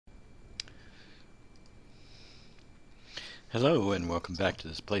Hello and welcome back to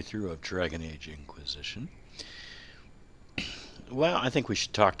this playthrough of Dragon Age Inquisition. Well, I think we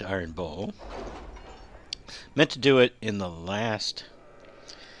should talk to Iron Bull. Meant to do it in the last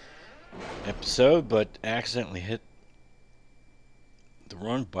episode, but accidentally hit the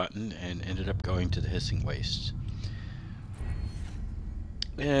wrong button and ended up going to the Hissing Wastes.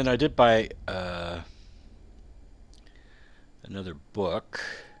 And I did buy another book.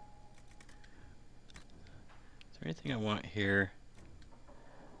 Is there anything I want here?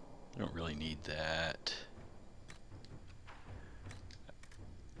 I don't really need that.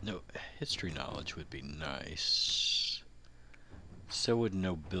 No, history knowledge would be nice. So would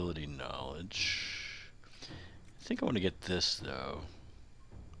nobility knowledge. I think I want to get this, though.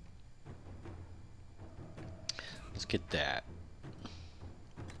 Let's get that.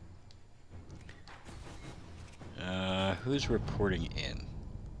 Who's reporting in?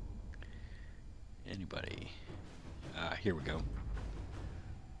 Anybody? Here we go.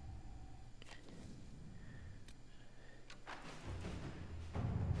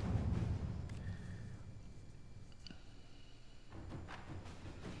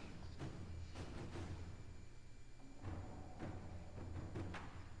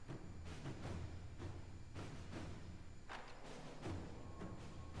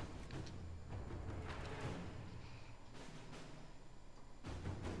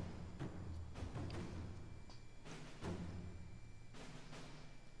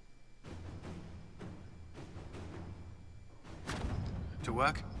 To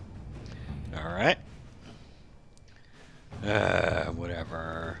work? Alright.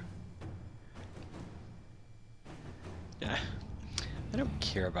 Whatever. I don't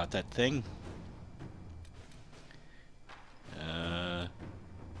care about that thing. Uh...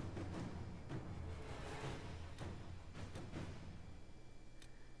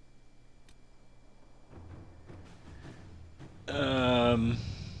 Um...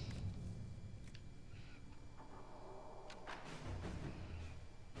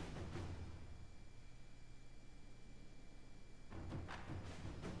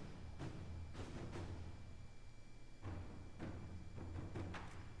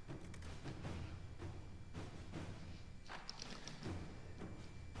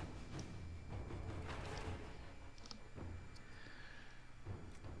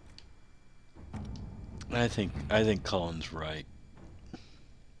 I think Cullen's right.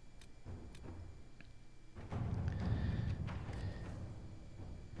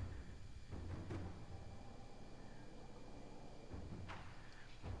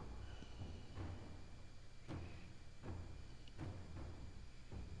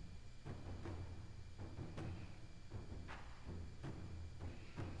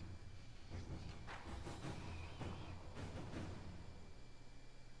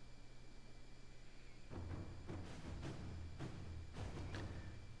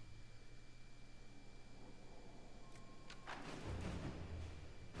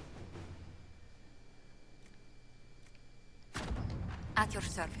 At your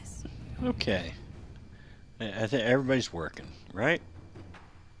service. Okay. I think everybody's working, right?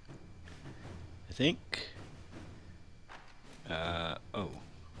 I think. Oh.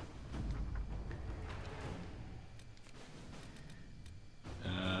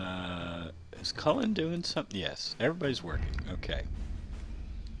 Is Cullen doing something? Yes, everybody's working. Okay.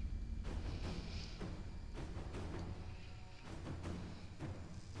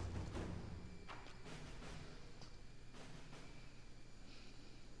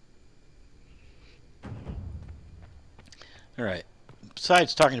 Alright.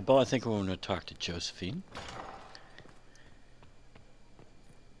 Besides talking to Bull, I think I want to talk to Josephine.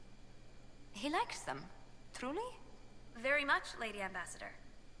 He likes them. Truly? Very much, Lady Ambassador.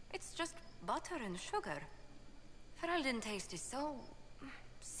 It's just butter and sugar. Ferelden taste is so...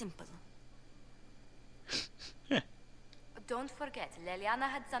 simple. Don't forget, Leliana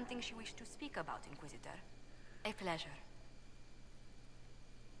had something she wished to speak about, Inquisitor. A pleasure.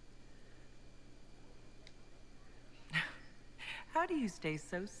 How do you stay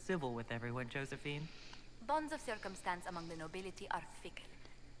so civil with everyone, Josephine? Bonds of circumstance among the nobility are fickle.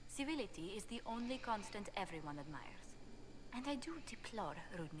 Civility is the only constant everyone admires. And I do deplore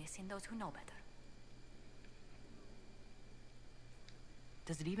rudeness in those who know better.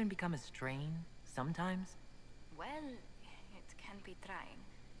 Does it even become a strain, sometimes? Well, it can be trying.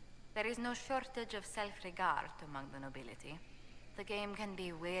 There is no shortage of self-regard among the nobility. The game can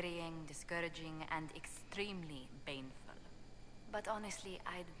be wearying, discouraging, and extremely painful. But honestly,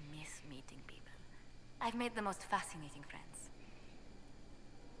 I'd miss meeting people. I've made the most fascinating friends.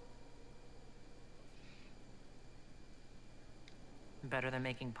 Better than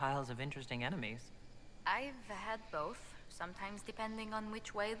making piles of interesting enemies. I've had both. sometimes depending on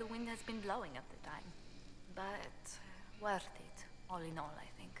which way the wind has been blowing at the time. But worth it, all in all, I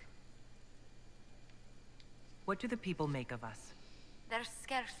think. What do the people make of us? There's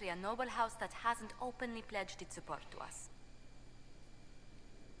scarcely a noble house that hasn't openly pledged its support to us.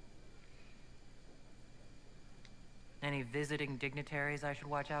 Any visiting dignitaries I should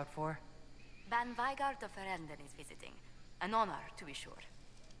watch out for? Ban Vigard of Ferenden is visiting. An honor, to be sure.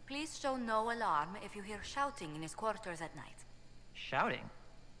 Please show no alarm if you hear shouting in his quarters at night. Shouting?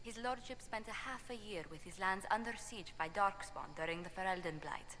 His lordship spent a half a year with his lands under siege by Darkspawn during the Ferelden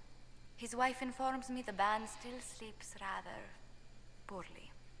Blight. His wife informs me the Ban still sleeps rather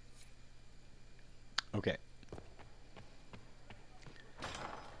poorly. Okay.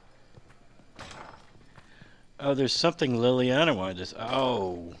 Oh, there's something Liliana wanted to...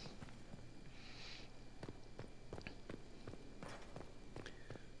 Oh.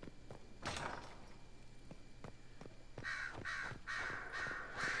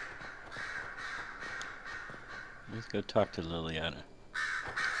 Let's go talk to Liliana.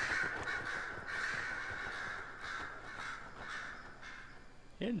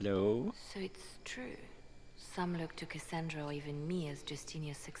 Hello. So it's true. Some look to Cassandra or even me as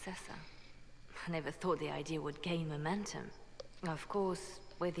Justinia's successor. I never thought the idea would gain momentum. Of course,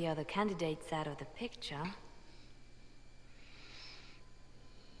 with the other candidates out of the picture...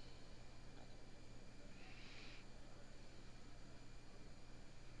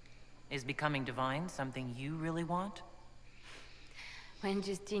 Is becoming divine something you really want? When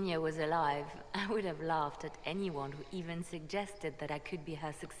Justinia was alive, I would have laughed at anyone who even suggested that I could be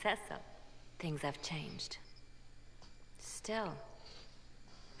her successor. Things have changed. Still,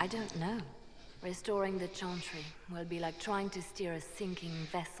 I don't know. Restoring the Chantry will be like trying to steer a sinking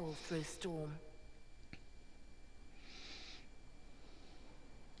vessel through a storm.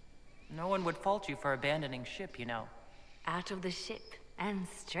 No one would fault you for abandoning ship, you know. Out of the ship and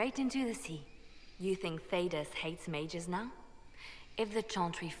straight into the sea. You think Thedas hates mages now? If the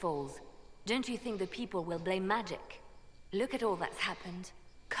Chantry falls, don't you think the people will blame magic? Look at all that's happened.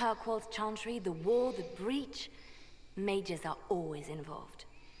 Kirkwall's Chantry, the war, the breach. Mages are always involved.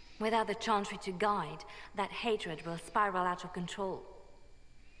 Without the Chantry to guide, that hatred will spiral out of control.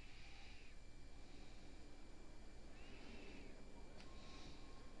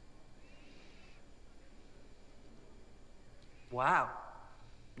 Wow.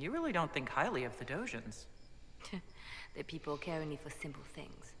 You really don't think highly of the Dojans. The people care only for simple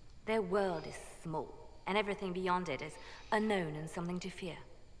things. Their world is small, and everything beyond it is unknown and something to fear.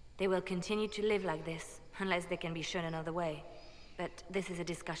 They will continue to live like this, unless they can be shown another way. But this is a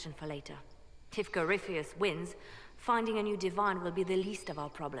discussion for later. If Corypheus wins, finding a new divine will be the least of our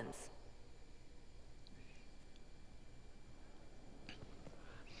problems.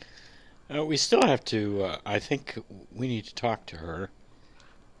 We still have to, I think we need to talk to her.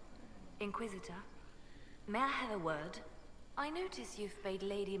 Inquisitor, may I have a word? I notice you've paid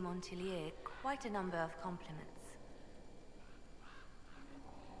Lady Montelier quite a number of compliments.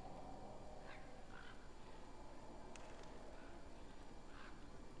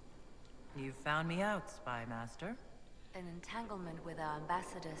 You found me out, Spy Master. An entanglement with our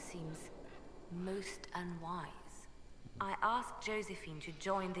ambassador seems most unwise. I asked Josephine to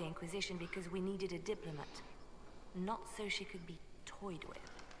join the Inquisition because we needed a diplomat, not so she could be toyed with.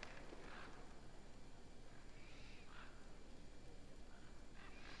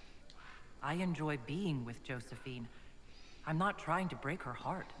 I enjoy being with Josephine. I'm not trying to break her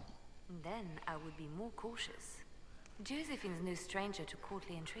heart. Then I would be more cautious. Josephine's no stranger to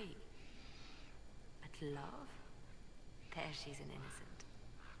courtly intrigue. But love? There she's an innocent.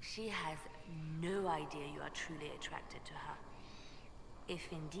 She has no idea you are truly attracted to her. If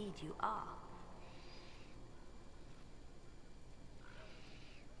indeed you are.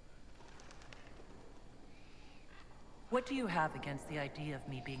 What do you have against the idea of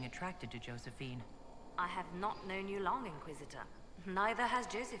me being attracted to Josephine? I have not known you long, Inquisitor. Neither has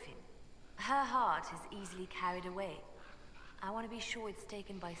Josephine. Her heart is easily carried away. I want to be sure it's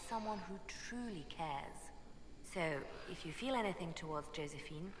taken by someone who truly cares. So, if you feel anything towards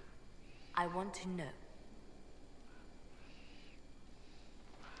Josephine, I want to know.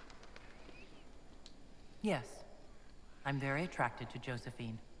 Yes. I'm very attracted to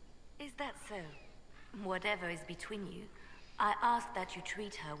Josephine. Is that so? Whatever is between you, I ask that you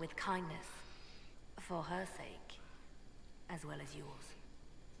treat her with kindness. For her sake, as well as yours.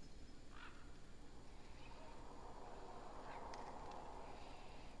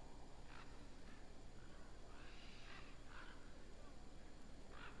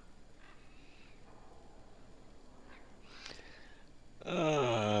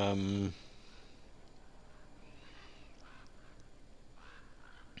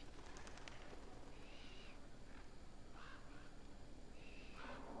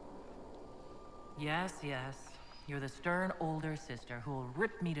 Yes, yes. You're the stern older sister who will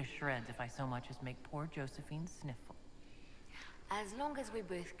rip me to shreds if I so much as make poor Josephine sniffle. As long as we're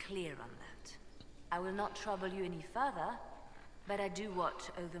both clear on that. I will not trouble you any further, but I do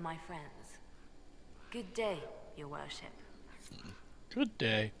watch over my friends. Good day, your worship. Good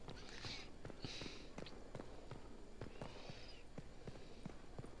day.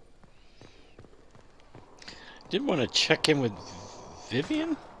 Did want to check in with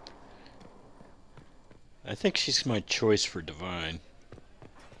Vivian? I think she's my choice for divine.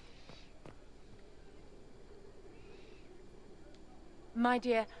 My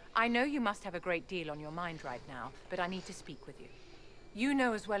dear, I know you must have a great deal on your mind right now, but I need to speak with you. You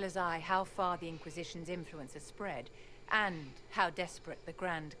know as well as I how far the Inquisition's influence has spread, and how desperate the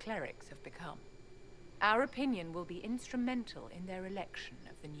Grand Clerics have become. Our opinion will be instrumental in their election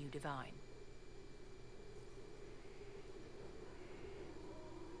of the new divine.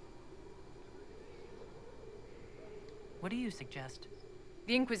 What do you suggest?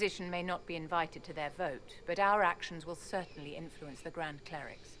 The Inquisition may not be invited to their vote, but our actions will certainly influence the Grand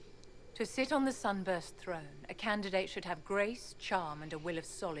Clerics. To sit on the Sunburst throne, a candidate should have grace, charm, and a will of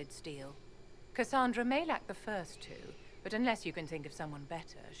solid steel. Cassandra may lack the first two, but unless you can think of someone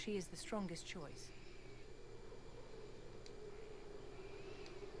better, she is the strongest choice.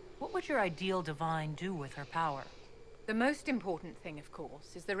 What would your ideal divine do with her power? The most important thing, of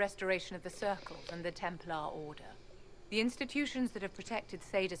course, is the restoration of the Circles and the Templar Order. The institutions that have protected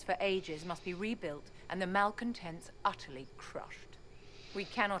Thedas for ages must be rebuilt, and the malcontents utterly crushed. We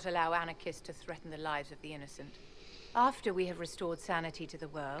cannot allow anarchists to threaten the lives of the innocent. After we have restored sanity to the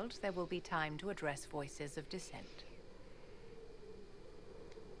world, there will be time to address voices of dissent.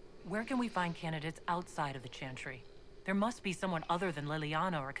 Where can we find candidates outside of the Chantry? There must be someone other than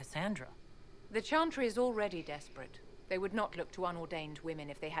Liliana or Cassandra. The Chantry is already desperate. They would not look to unordained women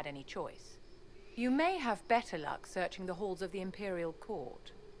if they had any choice. You may have better luck searching the halls of the Imperial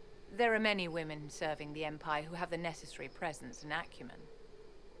Court. There are many women serving the Empire who have the necessary presence and acumen.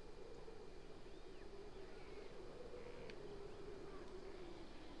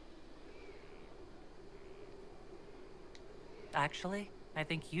 Actually, I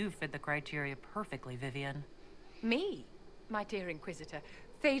think you fit the criteria perfectly, Vivian. Me? My dear Inquisitor,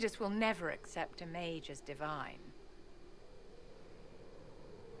 Thedas will never accept a mage as divine.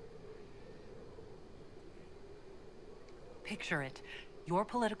 Picture it. Your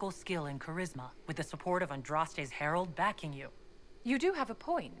political skill and charisma, with the support of Andraste's Herald backing you. You do have a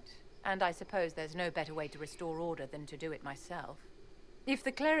point, and I suppose there's no better way to restore order than to do it myself. If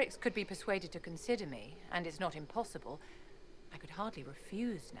the clerics could be persuaded to consider me, and it's not impossible, I could hardly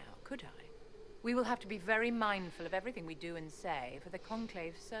refuse now, could I? We will have to be very mindful of everything we do and say, for the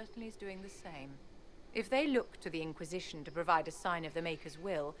Conclave certainly is doing the same. If they look to the Inquisition to provide a sign of the Maker's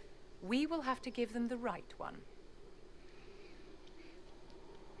will, we will have to give them the right one.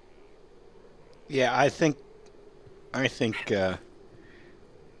 Yeah, I think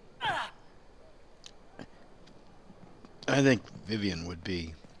Vivian would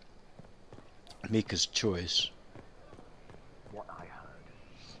be Mika's choice. What I heard.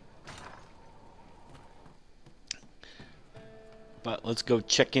 But let's go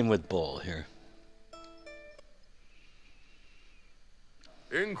check in with Bull here.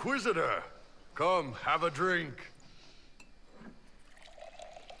 Inquisitor, come have a drink.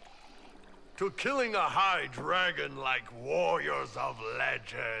 To killing a high dragon like warriors of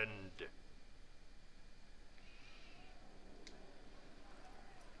legend.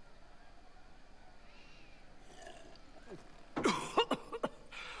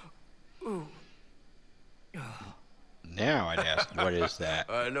 Now I'd ask, what is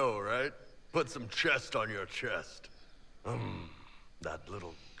that? I know, right? Put some chest on your chest. That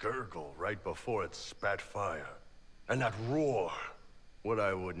little gurgle right before it spat fire. And that roar. What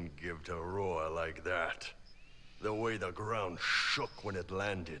I wouldn't give to roar like that. The way the ground shook when it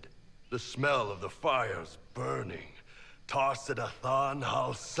landed. The smell of the fires burning. Tarsidathan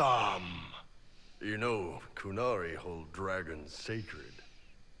Halsam. You know, Kunari hold dragons sacred.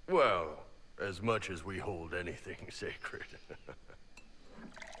 Well, as much as we hold anything sacred.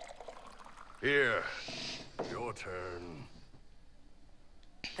 Here, your turn.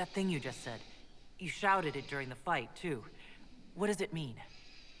 That thing you just said, you shouted it during the fight, too. What does it mean?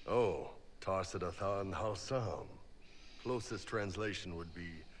 Oh, Tarsidathan Halsam. Closest translation would be,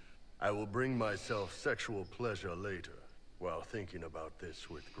 I will bring myself sexual pleasure later, while thinking about this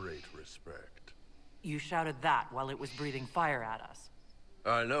with great respect. You shouted that while it was breathing fire at us.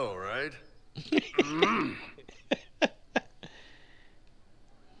 I know, right?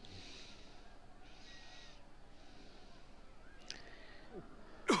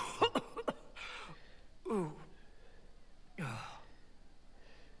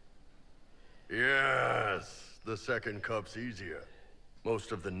 Yes, the second cup's easier.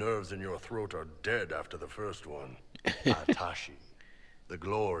 Most of the nerves in your throat are dead after the first one. Atashi, the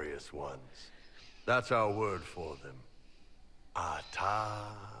glorious ones. That's our word for them. Atashi.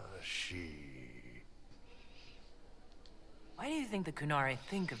 Why do you think the Kunari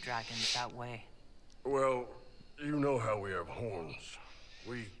think of dragons that way? Well, you know how we have horns.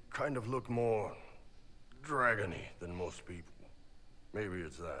 We kind of look more dragony than most people. Maybe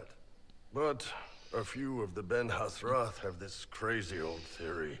it's that. But a few of the Ben Hasrath have this crazy old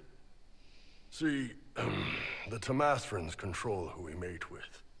theory. See, the Tamasrans control who we mate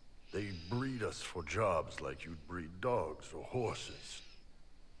with. They breed us for jobs like you'd breed dogs or horses.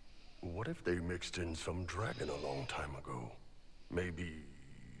 What if they mixed in some dragon a long time ago? Maybe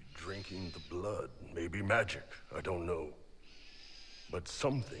drinking the blood, maybe magic, I don't know. But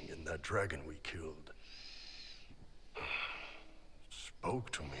something in that dragon we killed spoke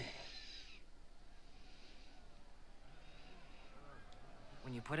to me.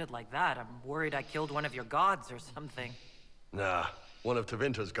 When you put it like that, I'm worried I killed one of your gods or something. Nah, one of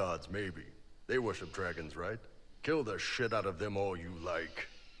Tevinter's gods, maybe. They worship dragons, right? Kill the shit out of them all you like.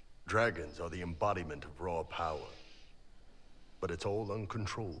 Dragons are the embodiment of raw power. But it's all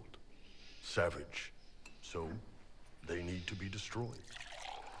uncontrolled. Savage. So, they need to be destroyed.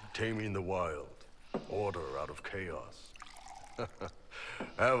 Taming the wild. Order out of chaos.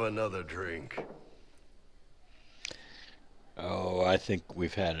 Have another drink. Oh, I think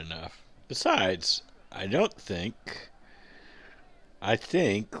we've had enough. Besides, I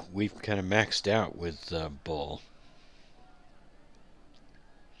think we've kind of maxed out with Bull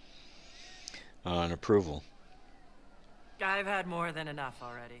on approval. I've had more than enough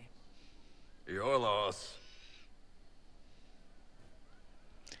already. Your loss.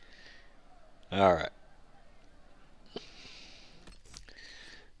 All right.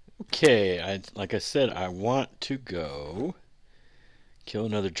 Okay, like I said, I want to go kill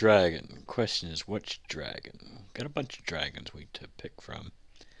another dragon. Question is, which dragon? Got a bunch of dragons to pick from.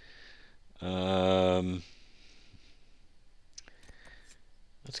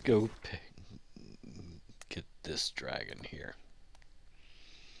 Let's go get this dragon here.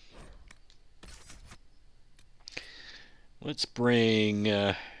 Let's bring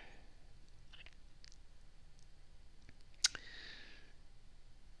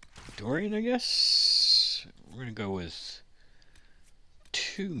Dorian, I guess. We're gonna go with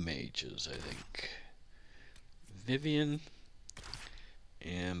 2 mages, I think. Vivian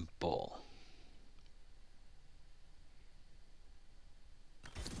and Bull.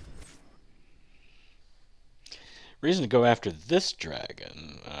 Reason to go after this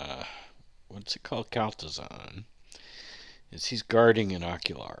dragon, what's it called, Kaltazan, is he's guarding an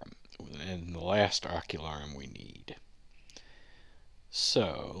Ocularum, and the last Ocularum we need.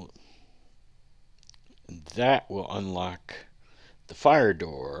 So, that will unlock the fire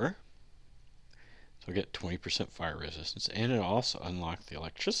door, so we'll get 20% fire resistance, and it'll also unlock the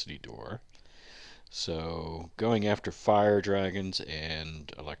electricity door. So, going after fire dragons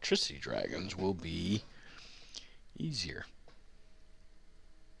and electricity dragons will be easier.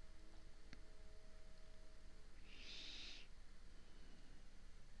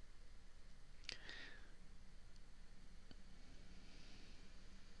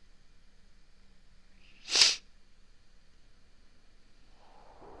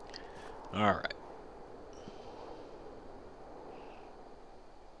 All right.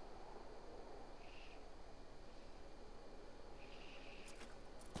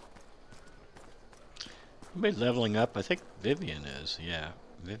 Anybody leveling up? I think Vivian is. Yeah,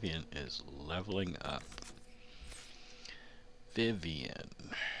 Vivian is leveling up. Vivian.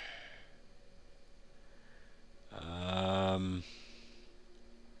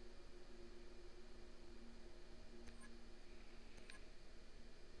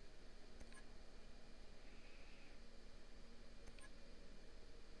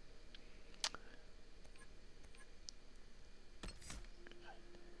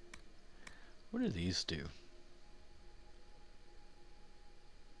 What do these do?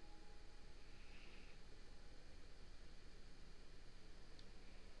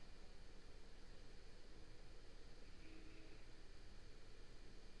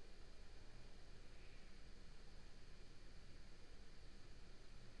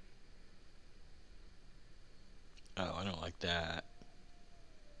 Oh, I don't like that.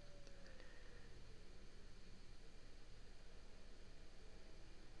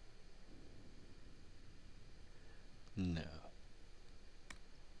 No.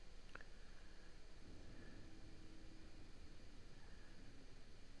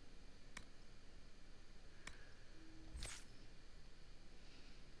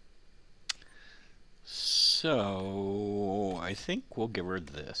 So I think we'll give her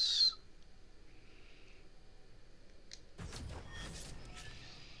this.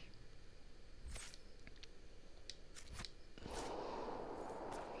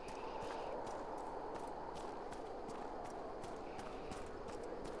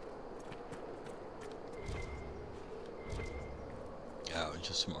 Oh,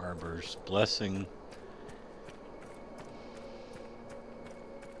 just some Arbor's Blessing.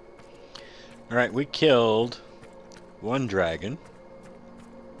 Alright, we killed one dragon.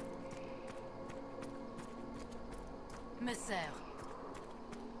 Monsieur.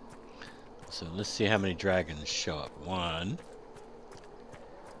 So let's see how many dragons show up. One.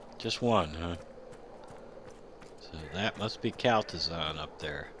 Just one, huh? So that must be Caltazon up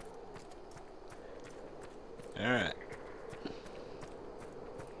there. Alright.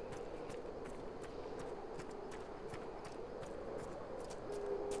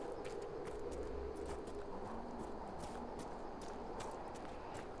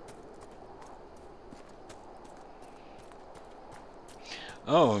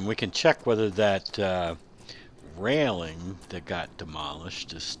 Oh, and we can check whether that railing that got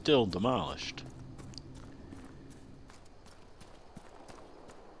demolished is still demolished.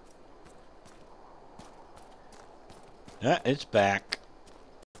 Ah, it's back.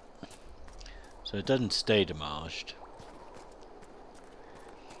 So it doesn't stay demolished.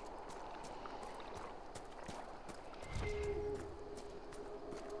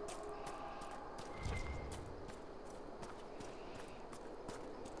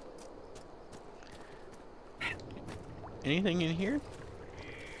 Anything in here?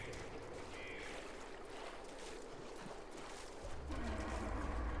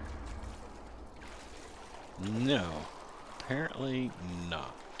 No. Apparently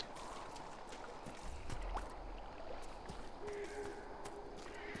not.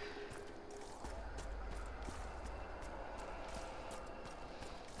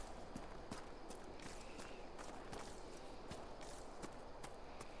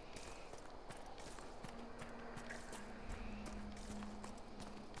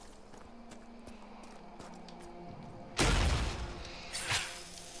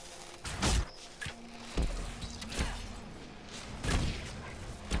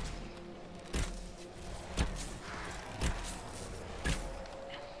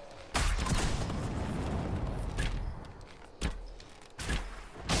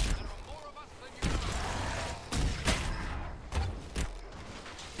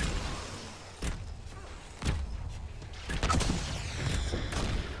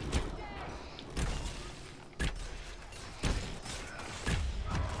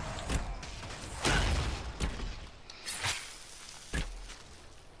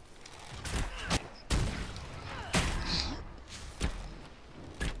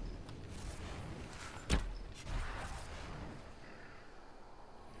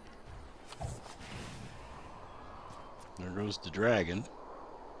 There goes the dragon.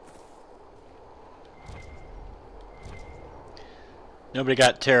 Nobody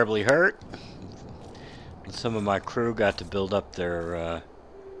got terribly hurt. And some of my crew got to build up their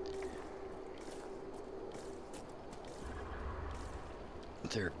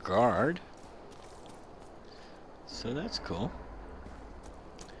guard. So that's cool.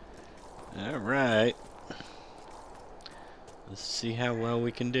 Alright. Let's see how well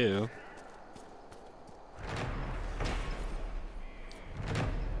we can do.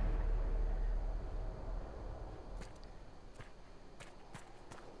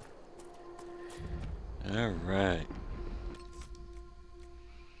 Alright.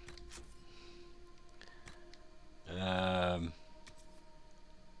 I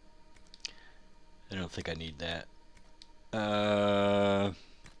don't think I need that.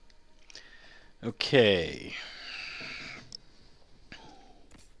 Okay.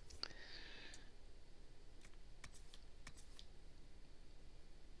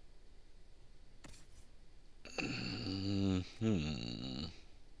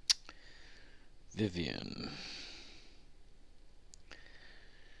 Vivian.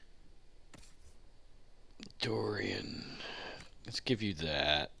 Dorian. Let's give you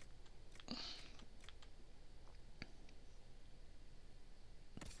that.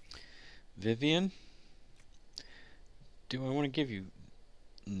 Vivian? Do I want to give you...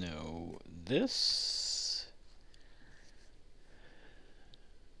 No. This?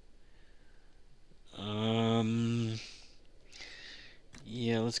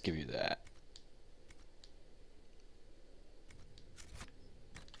 Yeah, let's give you that.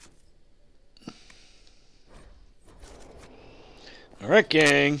 Alright,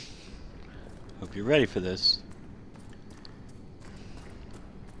 gang. Hope you're ready for this.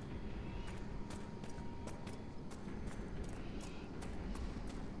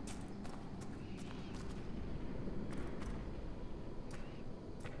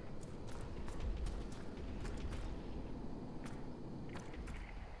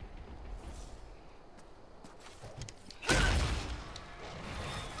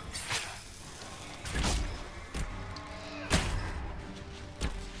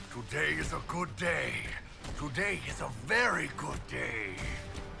 Today is a good day. Today is a very good day.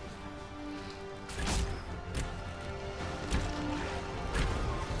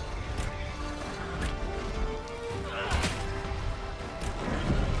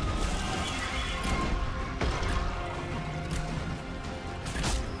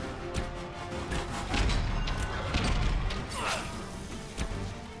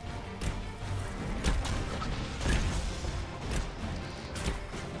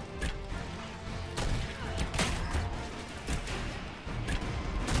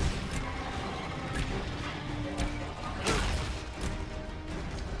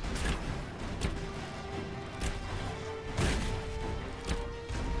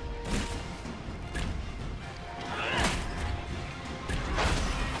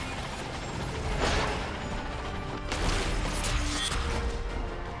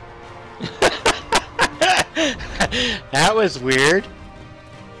 That was weird.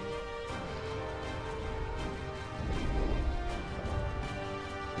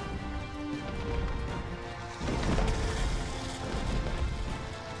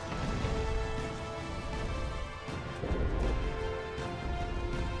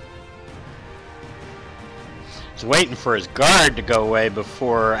 He's waiting for his guard to go away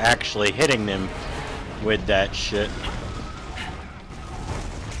before actually hitting them with that shit.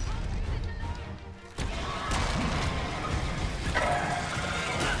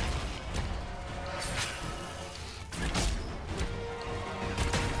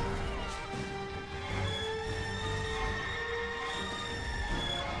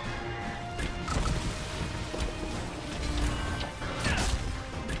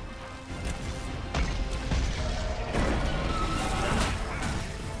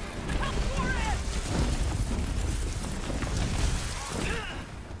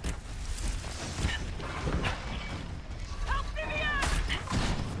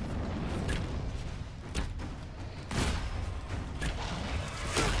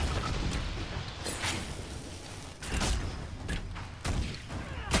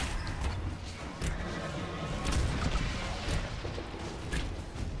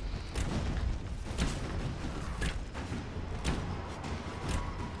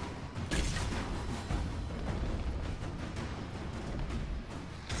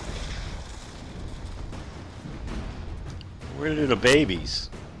 Where are the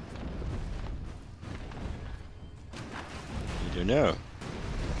babies? You don't know.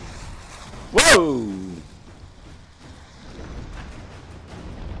 Whoa!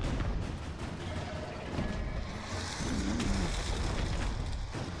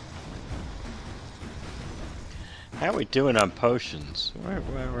 How are we doing on potions?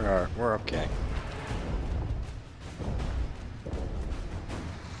 We're okay.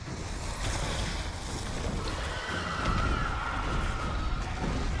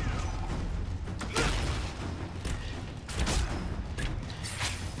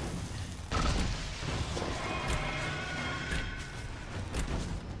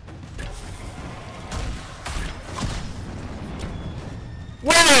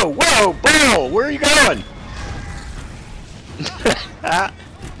 Whoa! Whoa! Bull! Where are you going?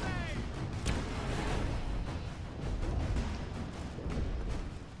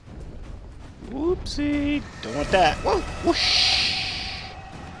 Whoopsie! Don't want that. Whoa! Whoosh!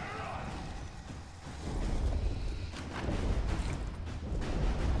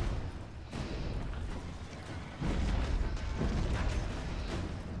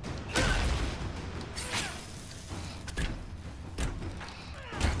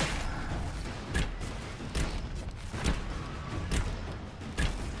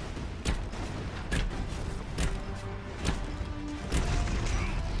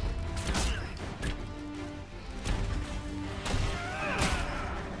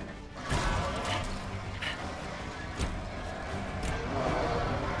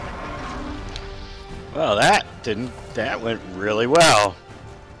 Well, that went really well.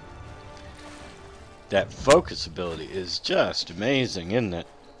 That focus ability is just amazing, isn't it?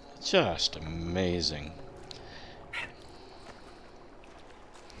 Just amazing.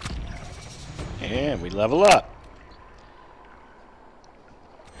 And we level up.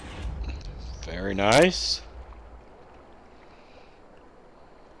 Very nice.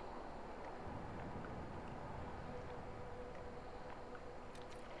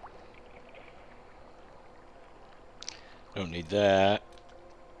 Don't need that.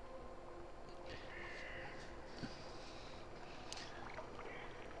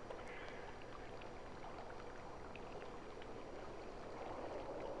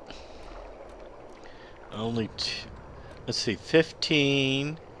 Only two. Let's see,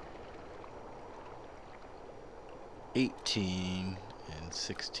 15, 18, and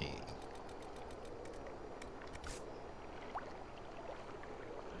 16.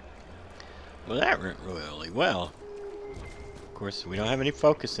 Well, that went really well. Of course, we don't have any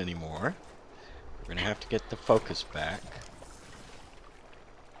focus anymore. We're going to have to get the focus back.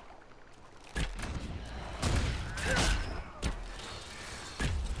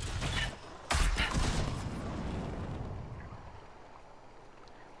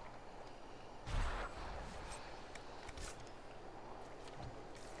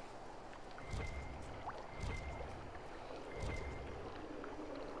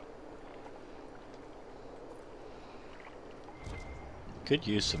 Could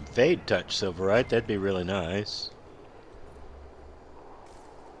use some Fade Touch Silverite, that'd be really nice.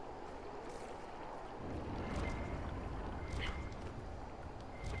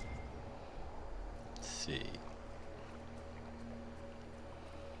 Let's see.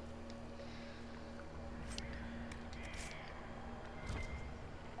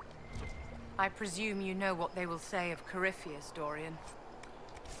 I presume you know what they will say of Corypheus, Dorian.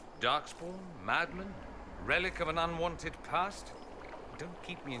 Darkspawn, madman, relic of an unwanted past? Don't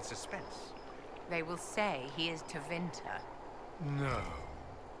keep me in suspense. They will say he is Tevinter. No.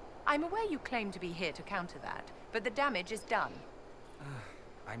 I'm aware you claim to be here to counter that, but the damage is done.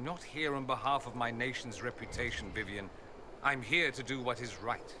 I'm not here on behalf of my nation's reputation, Vivian. I'm here to do what is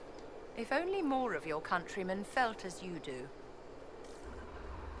right. If only more of your countrymen felt as you do.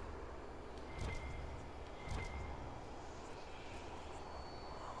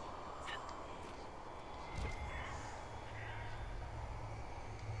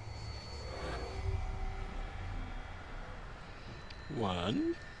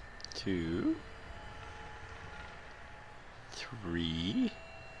 One, two, three.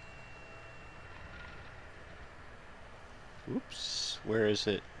 Oops, where is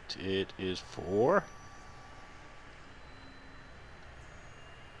it? It is 4.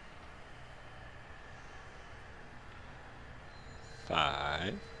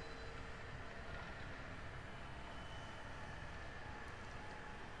 5.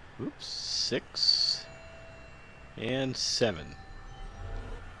 Oops, 6 and 7.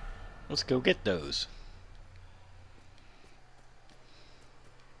 Let's go get those.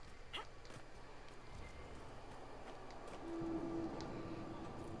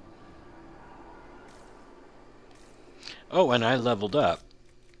 Oh, and I leveled up.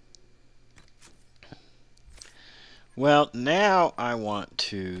 Well, now I want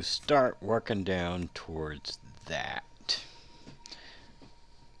to start working down towards that.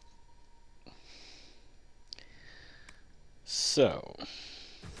 So,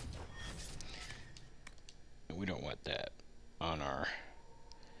 we don't want that on our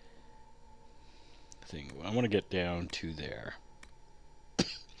thing. I want to get down to there.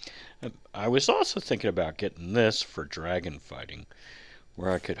 I was also thinking about getting this for dragon fighting,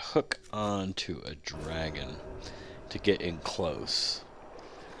 where I could hook onto a dragon to get in close.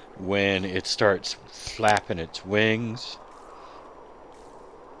 When it starts flapping its wings,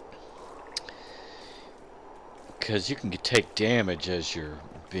 because you can take damage as you're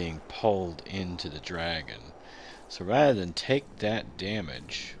being pulled into the dragon. So rather than take that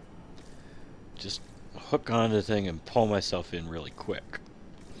damage, just hook onto the thing and pull myself in really quick.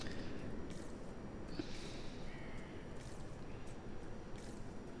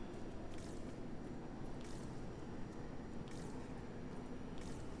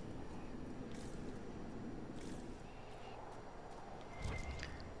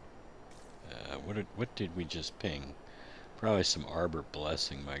 What did we just ping? Probably some Arbor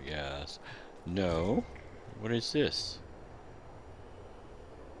Blessing, my guess. No. What is this?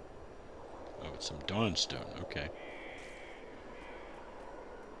 Oh, it's some Dawnstone. Okay.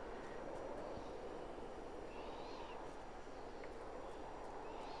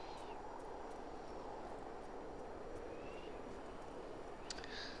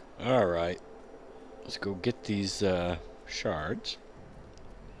 Alright. Let's go get these shards.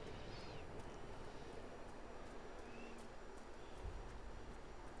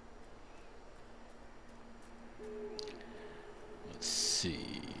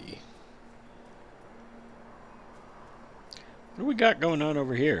 See. What do we got going on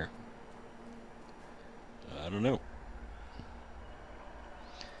over here? I don't know.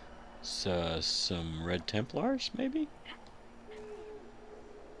 Some Red Templars, maybe?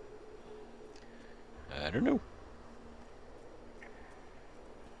 I don't know.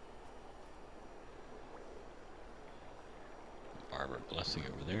 Arbor Blessing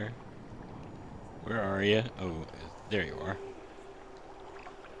over there. Where are you? Oh, there you are.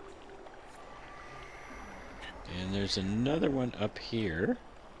 And there's another one up here.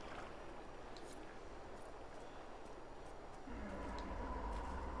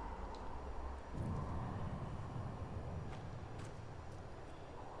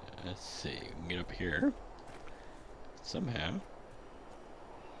 Let's see. We can get up here somehow.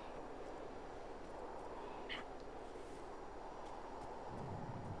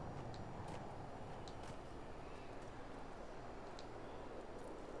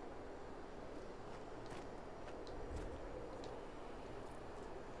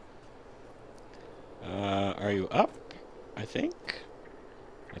 Are you up? I think.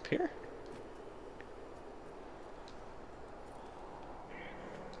 Up here?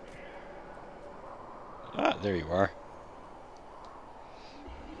 Ah, there you are.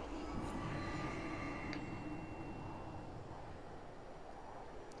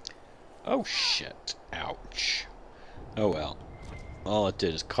 Oh shit. Ouch. Oh well. All it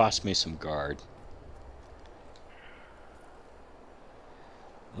did is cost me some guard.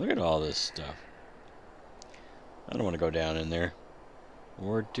 Look at all this stuff. I don't want to go down in there.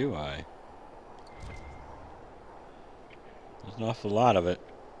 Or do I? There's an awful lot of it.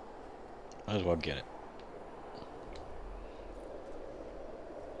 Might as well get it.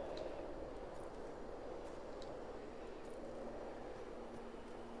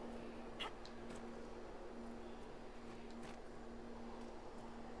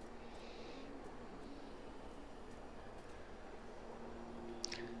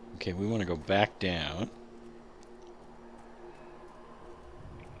 Okay, we want to go back down.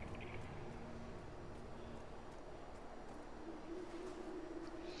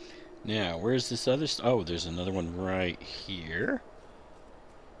 Now, where's this other oh, there's another one right here.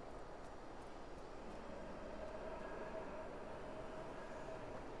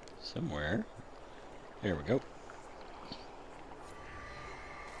 Somewhere. There we go.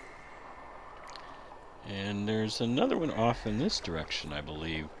 And there's another one off in this direction, I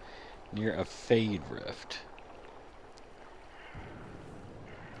believe, near a fade rift.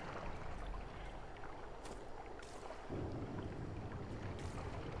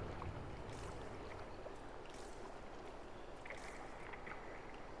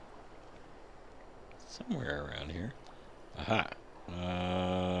 Somewhere around here. Aha.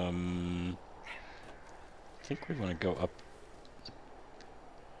 I think we want to go up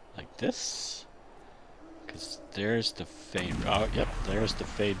like this. Because there's the fade. Oh, yep, there's the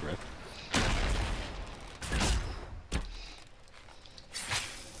fade rift.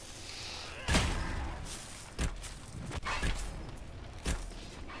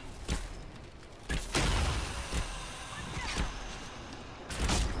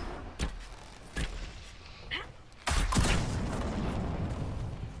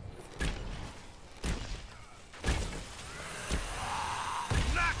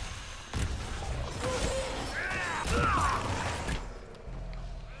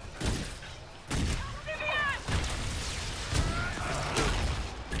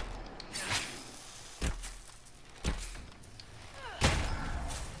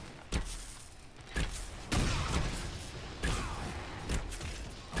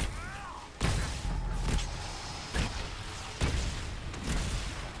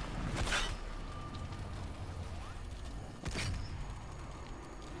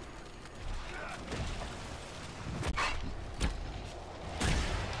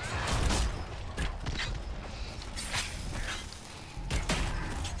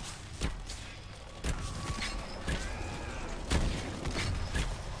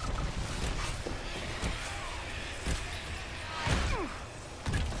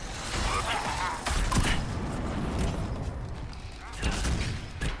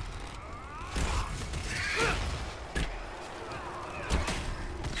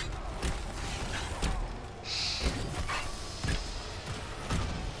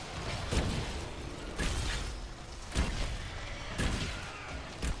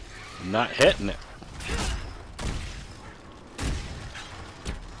 Not hitting it.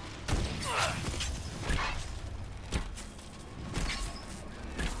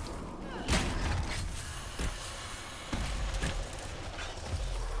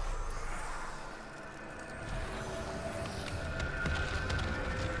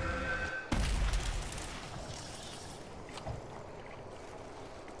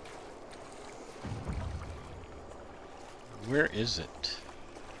 Where is it?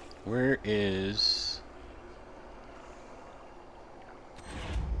 Where is...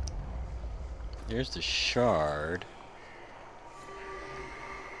 There's the shard.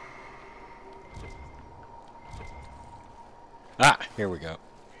 Ah, here we go.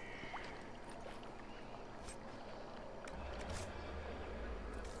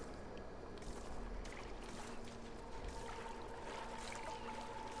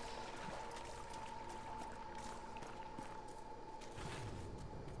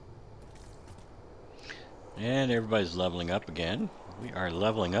 And everybody's leveling up again. We are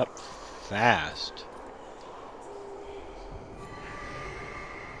leveling up fast.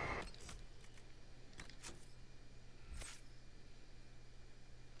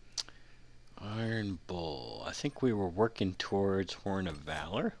 Iron Bull. I think we were working towards Horn of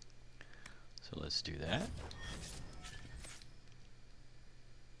Valor. So let's do that.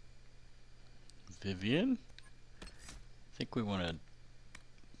 Vivian. I think we want to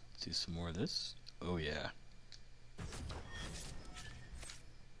do some more of this. Oh yeah.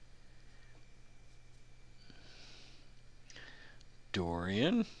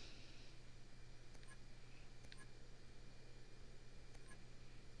 Dorian.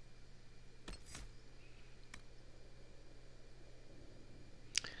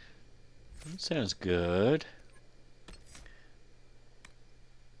 That sounds good.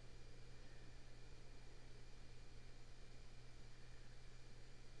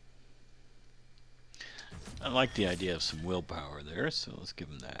 I like the idea of some willpower there, so let's give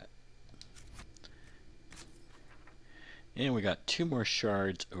him that. And we got 2 more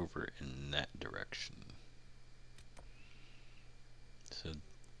shards over in that direction. So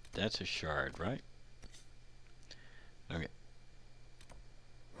that's a shard, right? Okay.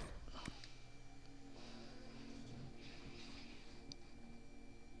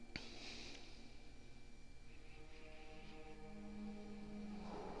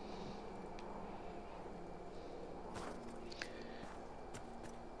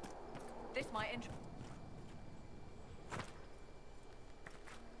 This might interest.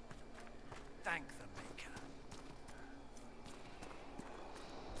 Thank the Mika.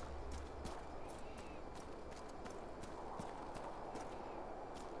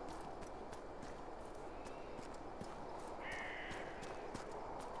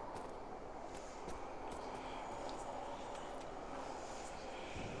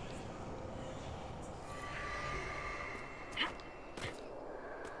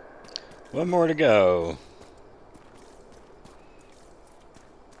 One more to go.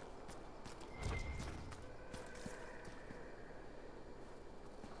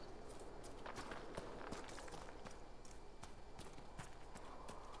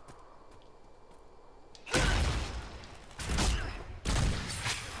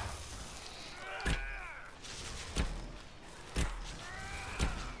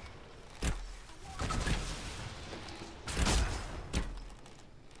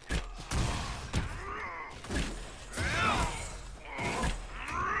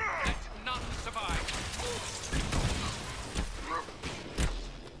 None survive.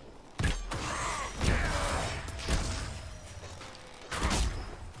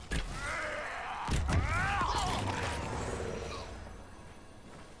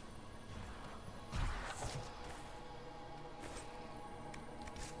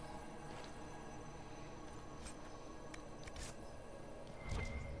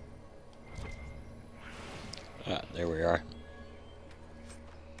 Ah, there we are.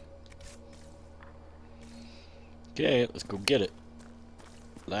 Okay, let's go get it.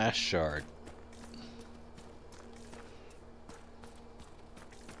 Last shard.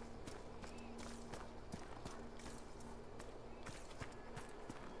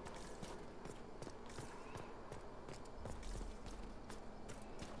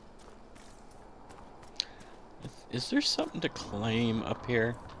 Is there something to claim up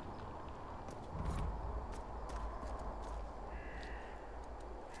here?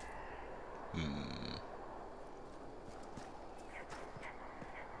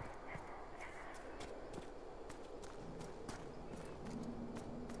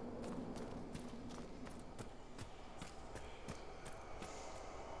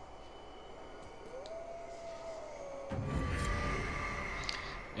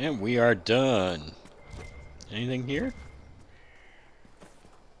 And we are done. Anything here?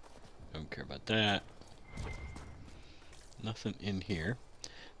 Don't care about that. Nothing in here.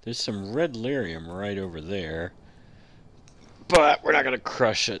 There's some red lyrium right over there. But we're not going to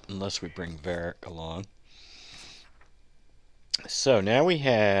crush it unless we bring Varric along. So now we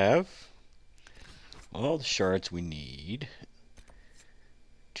have all the shards we need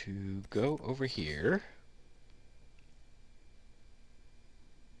to go over here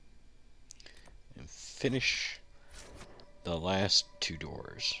and finish the last 2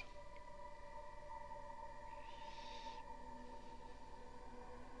 doors.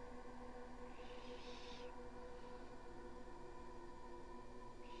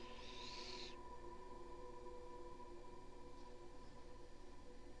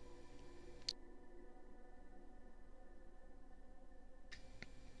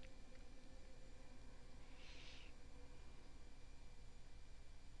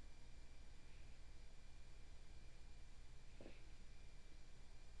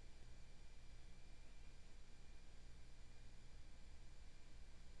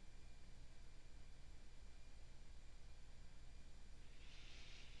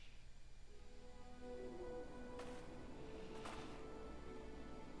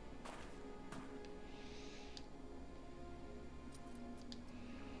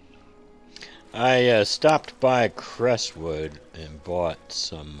 I stopped by Crestwood and bought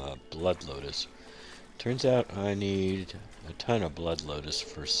some Blood Lotus. Turns out I need a ton of Blood Lotus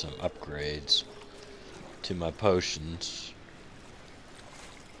for some upgrades to my potions.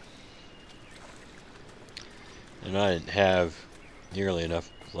 And I didn't have nearly enough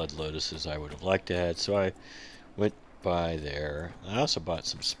Blood Lotus as I would have liked to have, so I went by there. I also bought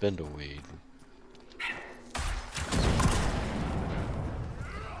some spindleweed.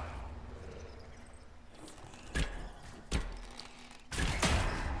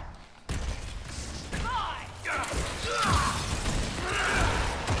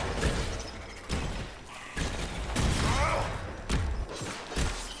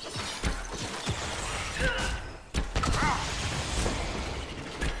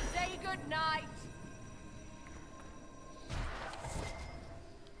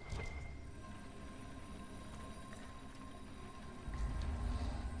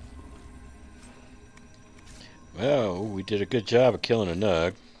 Well, we did a good job of killing a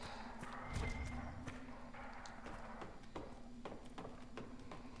nug.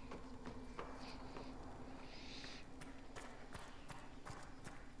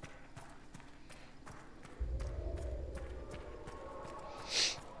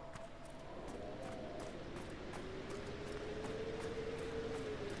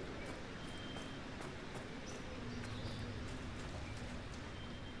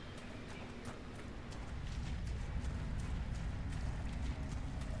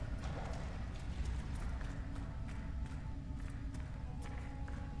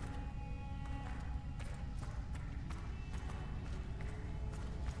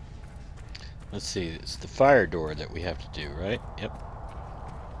 Let's see, it's the fire door that we have to do, right? Yep.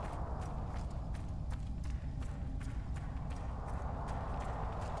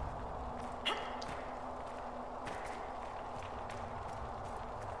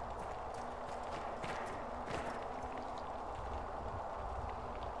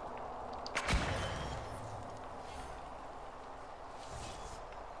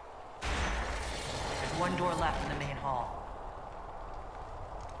 There's one door left in the main hall.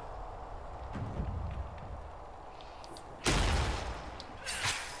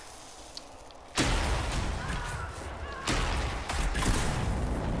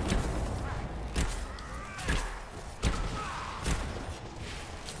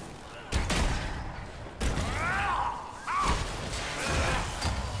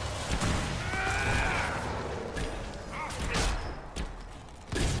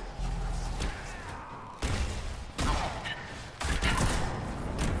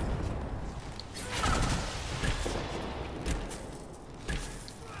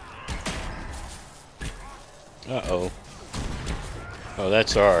 Uh-oh. Oh,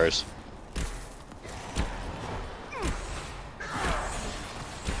 that's ours.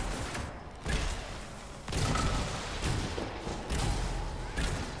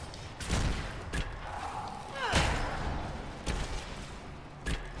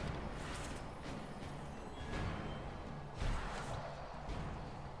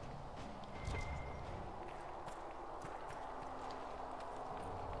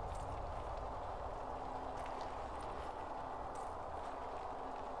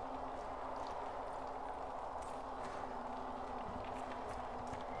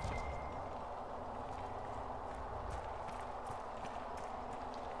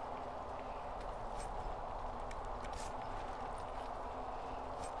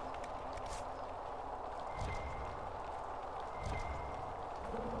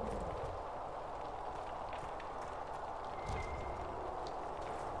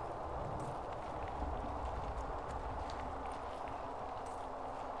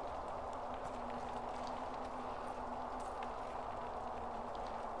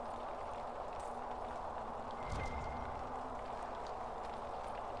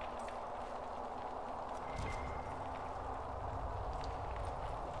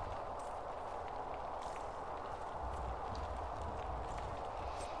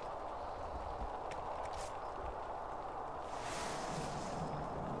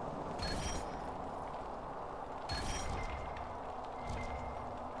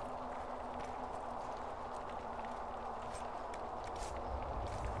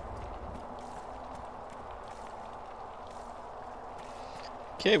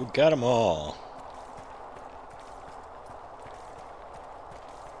 Okay, we got them all.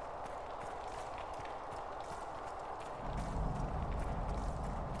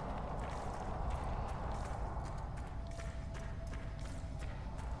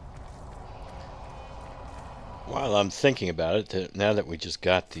 While I'm thinking about it, now that we just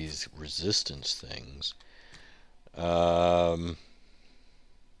got these resistance things,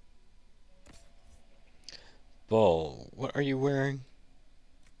 Bull, what are you wearing?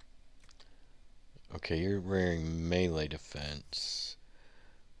 Okay, you're wearing melee defense.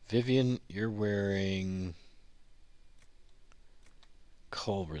 Vivian, you're wearing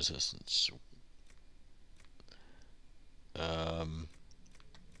cold resistance.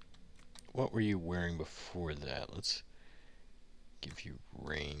 What were you wearing before that? Let's give you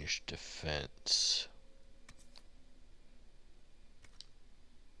ranged defense.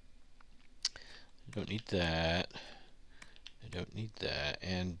 I don't need that. I don't need that.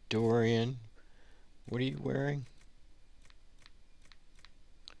 And Dorian, what are you wearing?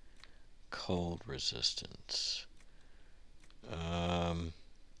 Cold resistance. I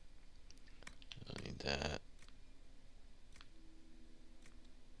don't need that.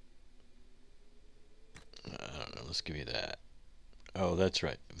 I don't know. Let's give you that. Oh, that's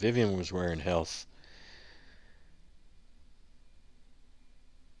right. Vivian was wearing health.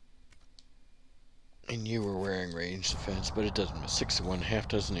 And you were wearing range defense, but it doesn't matter. 6 of one, half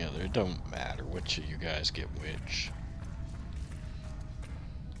dozen the other. It don't matter which of you guys get which.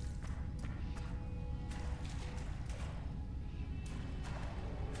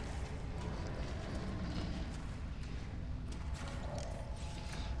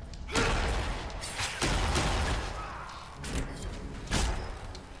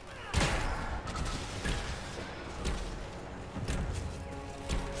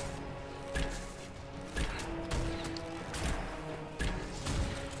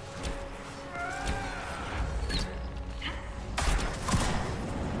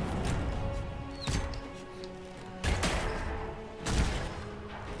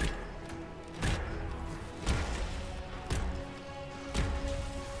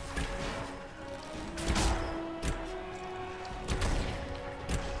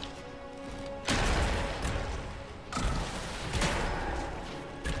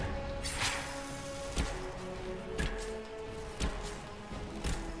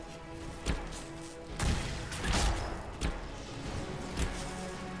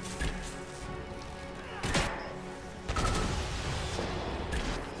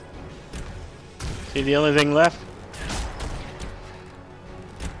 See the only thing left?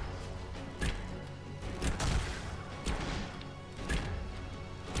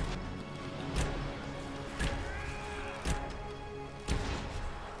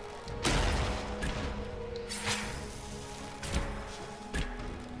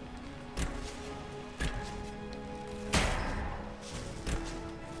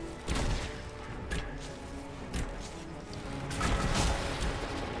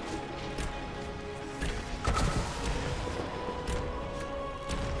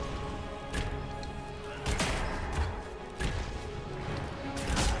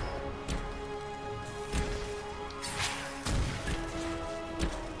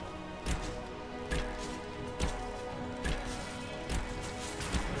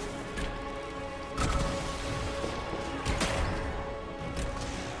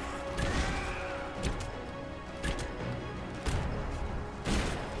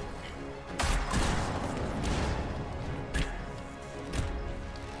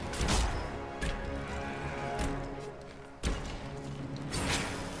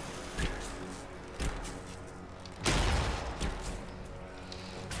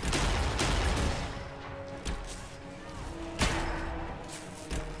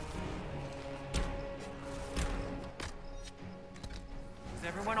 Is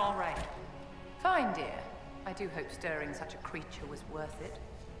everyone all right? Fine, dear. I do hope stirring such a creature was worth it.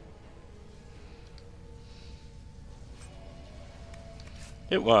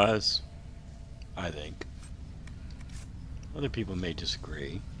 It was, I think. Other people may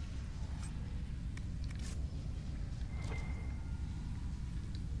disagree.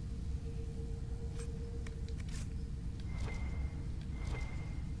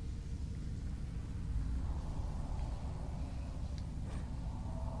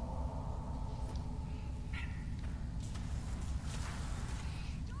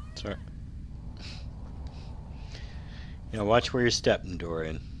 Sorry. You know, watch where you're stepping,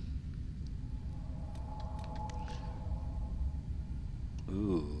 Dorian.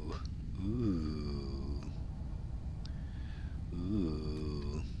 Ooh. Ooh.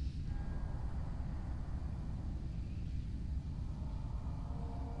 Ooh.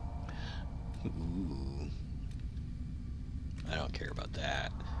 Ooh. I don't care about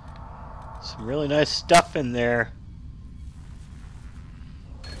that. Some really nice stuff in there.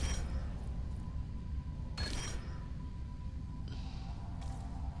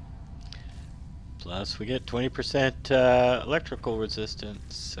 Plus, we get 20% electrical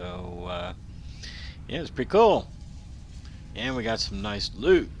resistance, so yeah, it's pretty cool. And we got some nice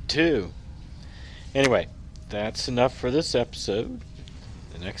loot too. Anyway, that's enough for this episode.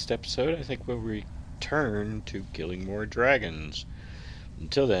 The next episode, I think we'll return to killing more dragons.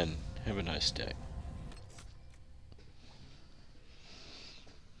 Until then, have a nice day.